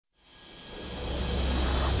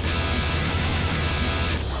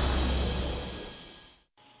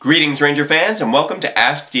Greetings, Ranger fans, and welcome to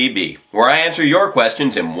Ask DB, where I answer your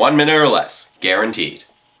questions in 1 minute or less, guaranteed.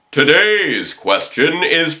 Today's question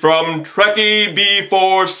is from Trekkie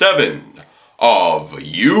B47 of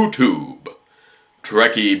YouTube.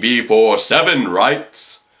 Trekkie B47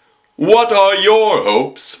 writes, "What are your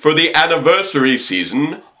hopes for the anniversary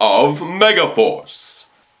season of Megaforce?"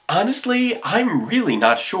 Honestly, I'm really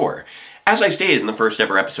not sure. As I stated in the first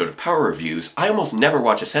ever episode of Power Reviews, I almost never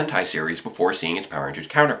watch a Sentai series before seeing its Power Rangers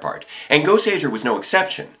counterpart, and Goseiger was no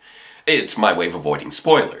exception. It's my way of avoiding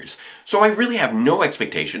spoilers, so I really have no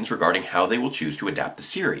expectations regarding how they will choose to adapt the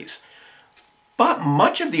series. But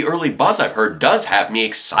much of the early buzz I've heard does have me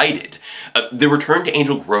excited. The return to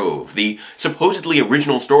Angel Grove, the supposedly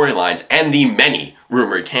original storylines, and the many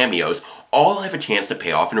rumored cameos all have a chance to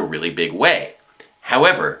pay off in a really big way.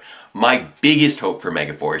 However, my biggest hope for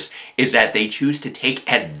Megaforce is that they choose to take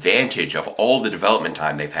advantage of all the development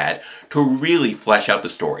time they've had to really flesh out the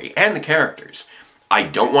story and the characters. I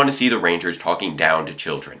don't want to see the Rangers talking down to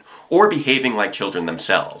children, or behaving like children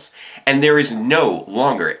themselves, and there is no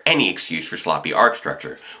longer any excuse for sloppy arc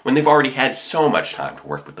structure when they've already had so much time to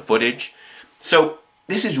work with the footage. So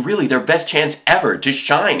this is really their best chance ever to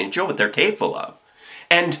shine and show what they're capable of.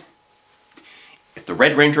 And if the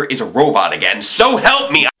Red Ranger is a robot again, so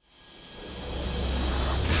help me!